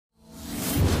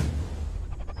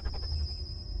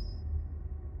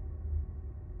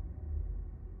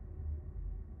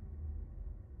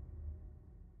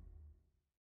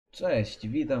Cześć,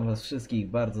 witam was wszystkich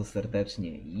bardzo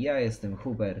serdecznie. Ja jestem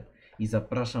Huber i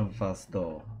zapraszam was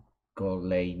do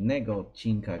kolejnego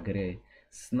odcinka gry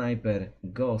Sniper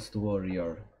Ghost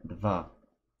Warrior 2.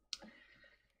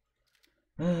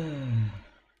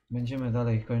 Będziemy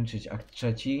dalej kończyć akt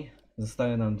trzeci.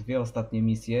 Zostały nam dwie ostatnie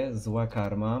misje. Zła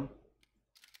karma.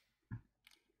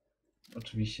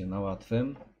 Oczywiście na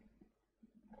łatwym.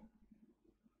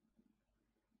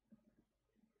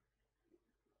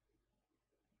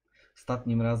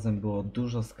 Ostatnim razem było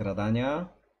dużo skradania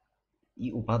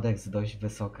i upadek z dość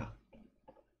wysoka.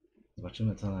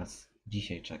 Zobaczymy, co nas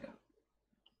dzisiaj czeka.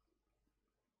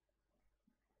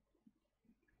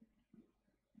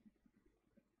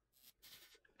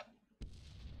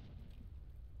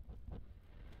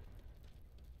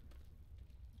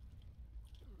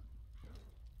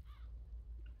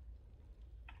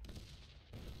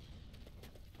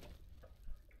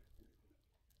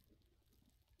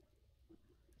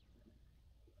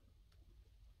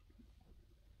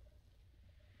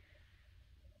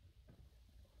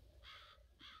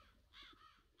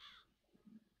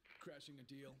 Crashing a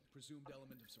deal, presumed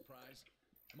element of surprise.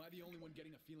 Am I the only one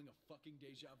getting a feeling of fucking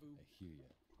deja vu? I hear ya.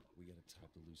 We gotta tie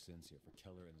up the loose ends here for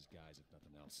Keller and his guys, if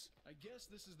nothing else. I guess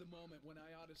this is the moment when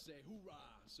I ought to say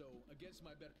hoorah, so against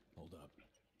my better... Hold up.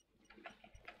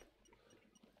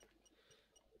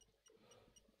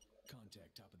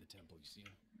 Contact, top of the temple, you see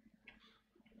him?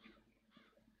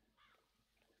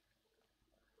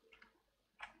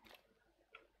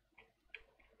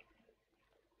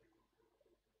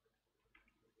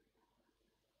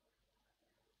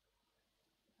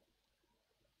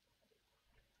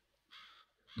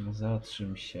 No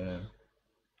zatrzym się.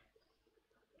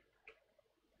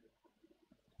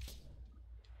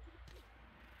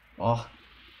 O!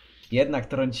 Jednak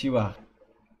trąciła.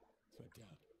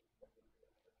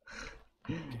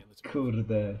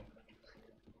 Kurde.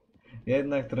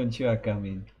 Jednak trąciła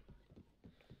kamień.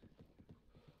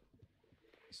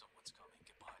 Someone's coming,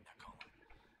 get behind that column.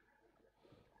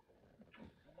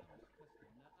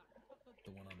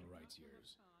 The one on the right's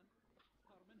yours.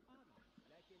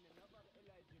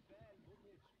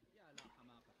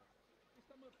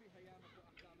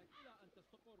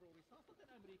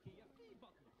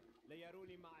 لا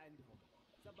يروني ما عندهم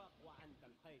سبق وعنت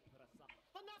الخيط رصاص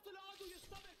الناس العدو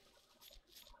يصطدم.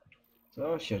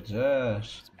 Co się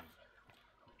drzesz?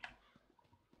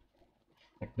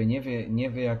 Jakby nie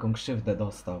wie jaką krzywdę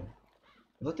dostał.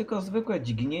 To tylko zwykłe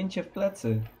dźgnięcie w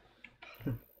plecy.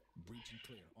 Breach and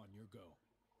clear, on your go.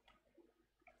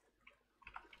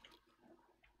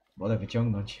 Wolę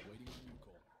wyciągnąć. Waiting on you,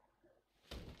 Cole.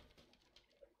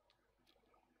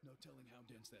 No telling how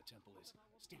dense that temple is.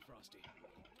 Stay frosty.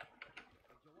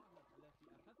 الجواهر التي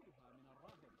أخذتها من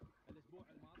الراهب الأسبوع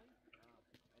الماضي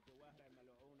الجواهر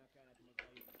الملعونة كانت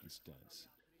مزيفة. This does.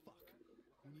 Fuck.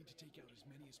 We need to take out as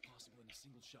many as possible in a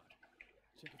single shot.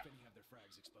 Check if any have their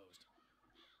frags exposed.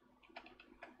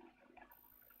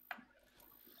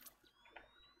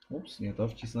 Ups, nie to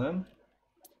wcisnąłem.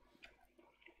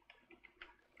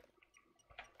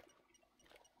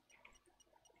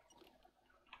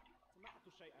 سمعت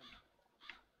شيئا.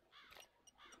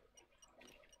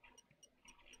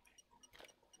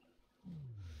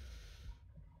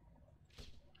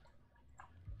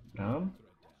 Dobra.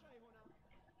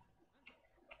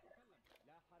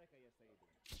 لا حركة يا سيدي.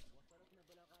 وصلتنا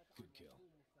بلاغات عن Good kill.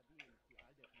 هجوم مصابين في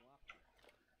عدة مواقع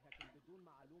لكن بدون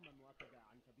معلومة مؤكدة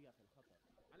عن طبيعة الخطر.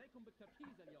 عليكم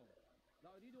بالتركيز اليوم.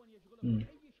 لا أريد أن يشغلكم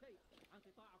أي شيء عن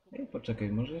قطاعكم. Ej, poczekaj,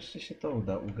 może jeszcze się to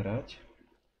uda ugrać.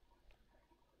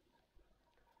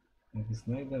 Jak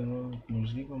znajdę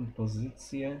możliwą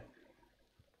pozycję.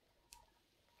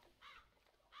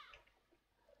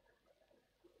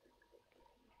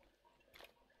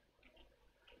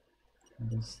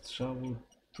 Do strzału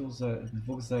tu za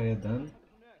 2 za 1.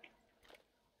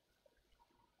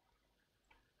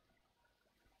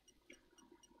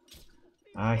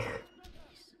 Ach.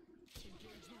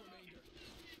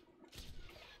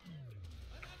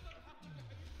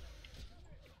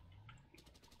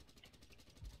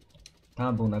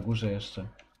 Tam był na górze jeszcze.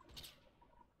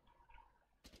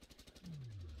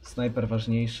 Snajper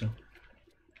ważniejszy.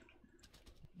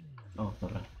 O,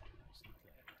 dobra.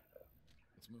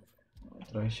 Let's move. O,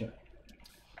 trochę się...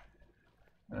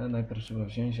 Ale najpierw trzeba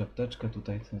wziąć apteczkę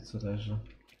tutaj, to co leży.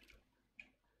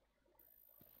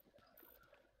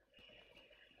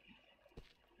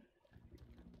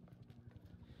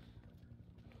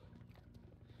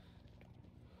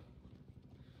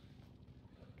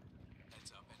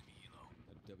 Heads up, enemy helo.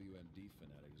 That WMD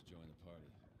fanatic has joined the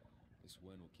party. This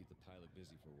wind will keep the pilot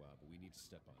busy for a while, but we need to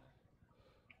step on it.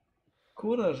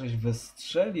 Kurde, żeś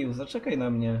wystrzelił, zaczekaj na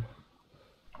mnie.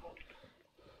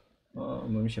 O,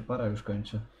 bo mi się para już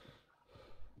kończy.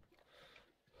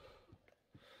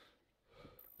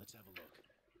 Let's have a look.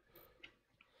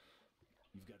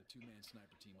 You've got a two-man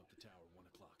sniper team up the tower, 1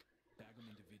 o'clock. Bag them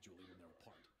individually when they're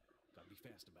apart. Gotta be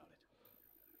fast about it.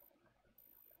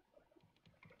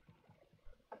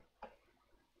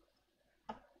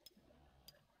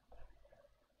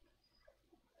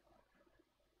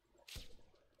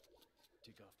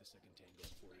 Take off the second tango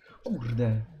before he approaches.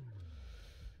 Kurde.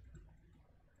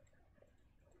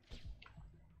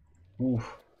 Uff.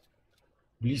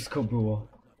 Blisko było.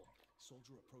 Level.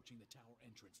 Soldier approaching the tower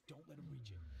entrance. Don't let him reach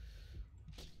it.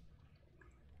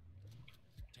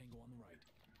 Tango on the right.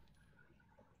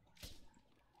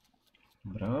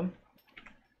 Dobra.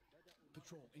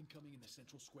 Patrol incoming in the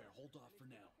central square. Hold off for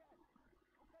now.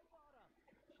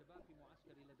 شباب في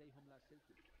معسكري لديهم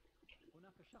لاسلكي.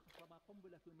 هناك شخص رمى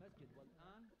قنبلة في المسجد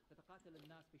والآن تتقاتل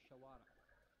الناس في الشوارع.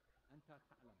 أنت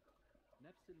تعلم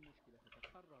نفس المشكلة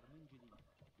تتكرر من جديد.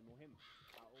 المهم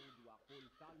أعود وأقول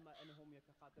طالما أنهم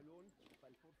يتقاتلون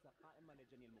فالفرصة قائمة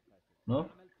لجني المقاتل.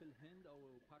 No. عملت في الهند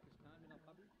أو باكستان من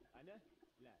قبل؟ أنا؟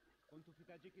 لا، كنت في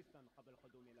تاجيكستان قبل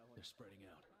قدومي إلى They're هنا. spreading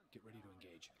out. Get ready to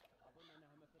engage. أظن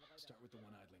أنها مثل غيرها. Start with the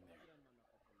one idling there.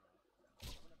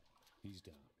 He's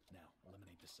down. Now,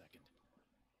 eliminate the second.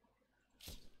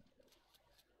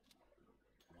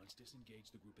 Once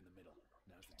disengage the group in the middle.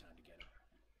 Now's the time to get him.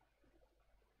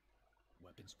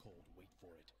 Weapons cold. Wait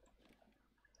for it.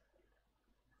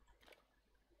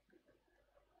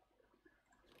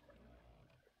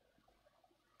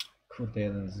 Kurde,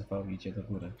 jeden z wał idzie do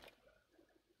góry.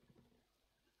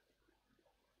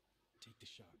 Take the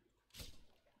shot.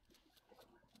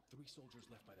 3 soldiers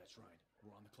left by that shrine.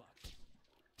 We're on the clock.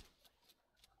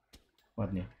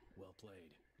 Ładnie. Well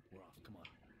played. We're off. Come on.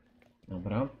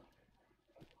 Dobra.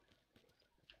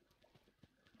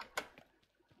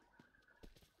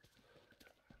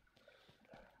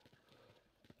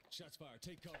 Shots fired.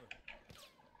 Take cover.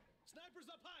 Snipers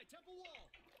up high. Temple wall.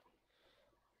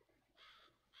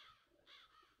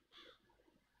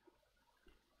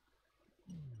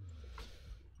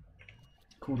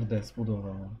 Kurde,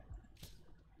 zbudowałem.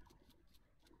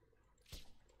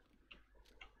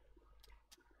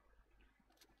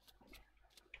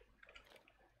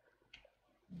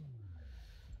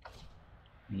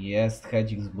 Jest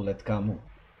hedzik z buletkamu.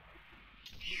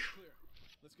 Clear.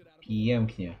 Let's get out of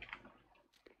Pięknie.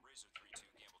 Razor 3-2,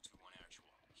 Gamble 2-1 actual.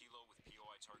 Helo with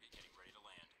POI target getting ready to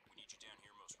land. We need you down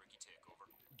here most Ricky Tick, over.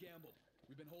 Gamble.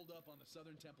 We've been holed up on the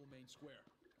southern temple main square.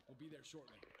 We'll be there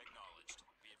shortly. Acknowledged.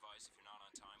 Be advised if you're not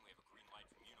on time, we have a green light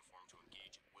from uniform to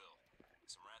engage at will.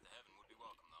 Some wrath of heaven would be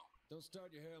welcome, though. Don't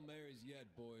start your Hail Marys yet,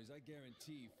 boys. I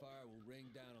guarantee fire will rain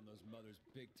down on those mothers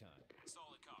big time.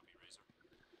 Solid copy, Razor.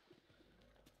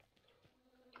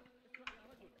 اسمع يا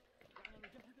رجل، دعنا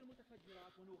نجهز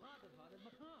المتفجرات ونغادر هذا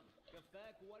المكان.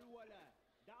 كفاك والولا.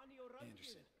 دعني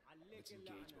أركز. Anderson, عليك let's engage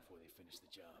اللعنة. before they finish the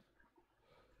job.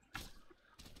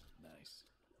 Nice.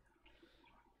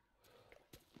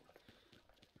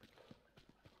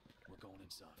 We're going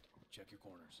in soft. Check your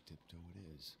corners. Tiptoe it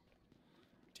is.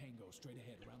 Tango straight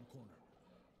ahead around the corner.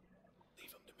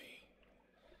 Leave him to me.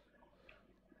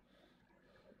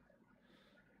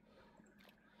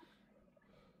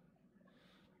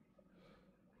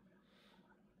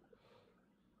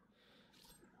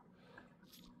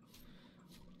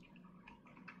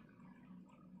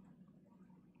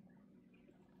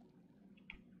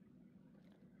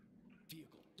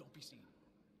 Vehicle, don't be seen.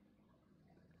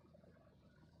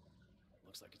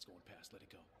 Looks like it's going past. Let it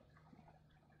go.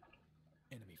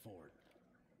 Enemy forward.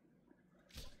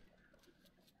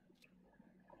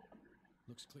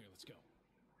 Looks clear. Let's go.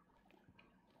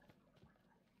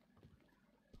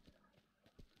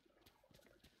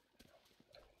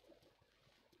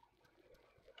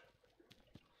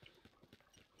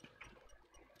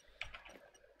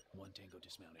 One Tango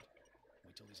dismounted.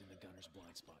 Wait till he's in the gunner's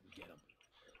blind spot and get him.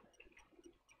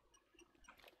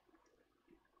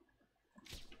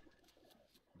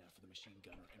 Now for the machine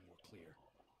gunner and we're clear.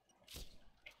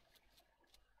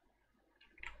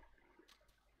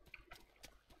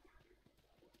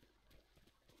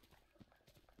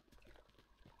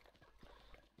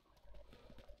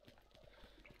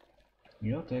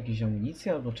 Jo, to jakieś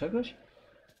amunicja albo czegoś?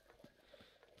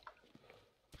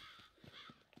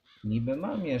 Niby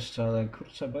mam jeszcze, ale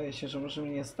kurczę, boję się, że może mi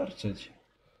nie starczyć.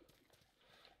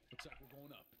 Looks like we're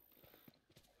going up.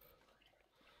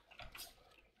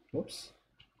 Ups.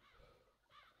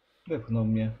 Wypchnął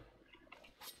mnie.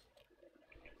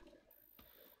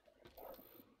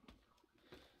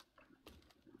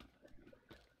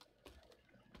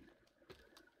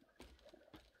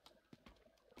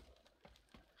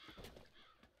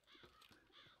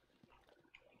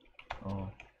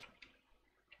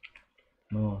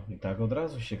 No i tak od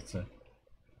razu się chce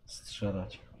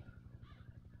strzelać.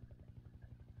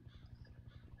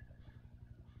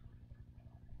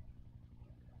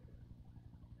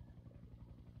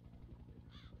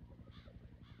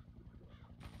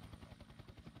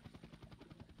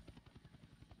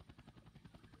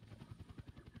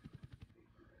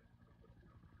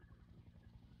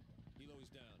 Hilo is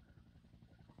down.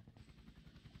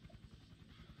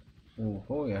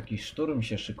 Uhu, jakiś szturm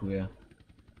się szykuje.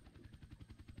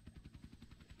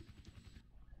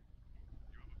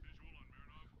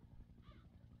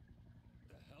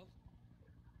 The hell?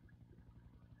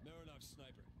 Marinov's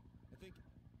sniper. I think.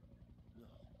 No.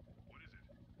 What is it?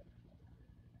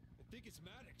 I think it's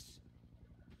Maddox.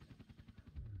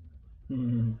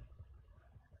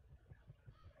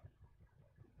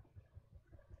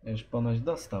 Już ponoć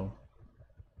dostał.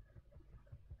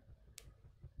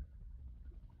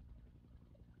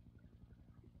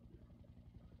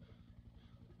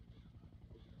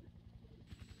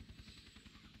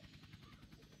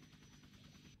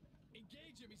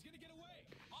 Engage him. He's gonna get away.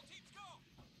 All teams go!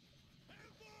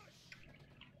 Ambush!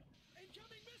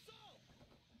 Incoming missile!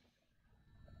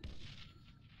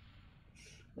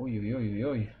 Oj, oj, oj,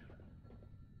 oj.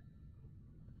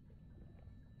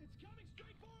 It's coming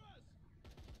straight for us!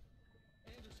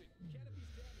 Anderson,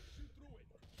 canopy's damaged. Shoot through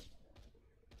it.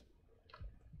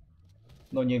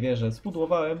 No nie wierzę,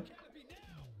 spudłowałem. Canopy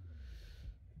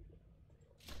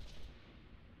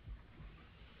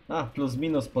now! A, plus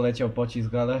minus poleciał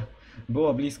pocisk, ale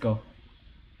było blisko.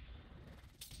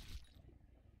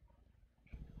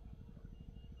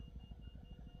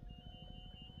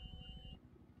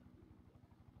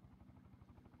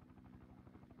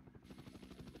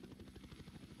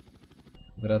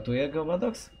 Ratuje go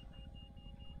Maddox?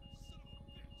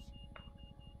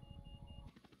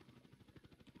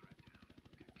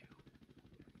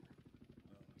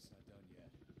 No, he's not done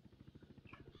yet.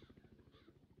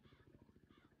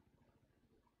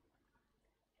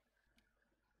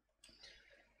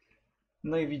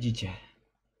 No i widzicie.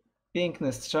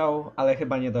 Piękny strzał, ale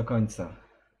chyba nie do końca,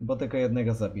 bo tylko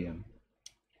jednego zabiłem.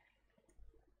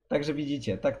 Także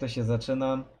widzicie, tak to się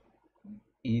zaczyna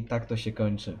i tak to się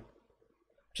kończy.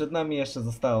 Przed nami jeszcze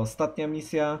została ostatnia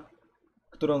misja,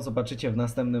 którą zobaczycie w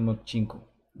następnym odcinku,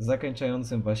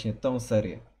 zakończającym właśnie tą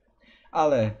serię.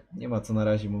 Ale nie ma co na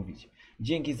razie mówić.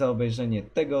 Dzięki za obejrzenie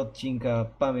tego odcinka.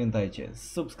 Pamiętajcie,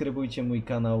 subskrybujcie mój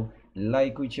kanał,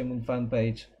 lajkujcie mój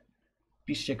fanpage,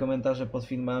 piszcie komentarze pod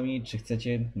filmami, czy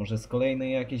chcecie może z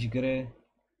kolejnej jakiejś gry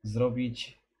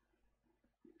zrobić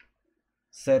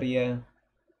serię.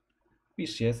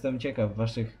 Piszcie, jestem ciekaw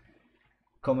waszych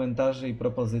komentarzy i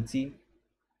propozycji.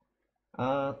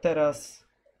 A teraz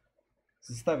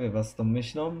zostawię was z tą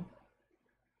myślą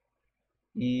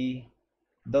i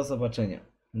do zobaczenia.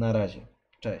 Na razie.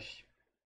 Cześć.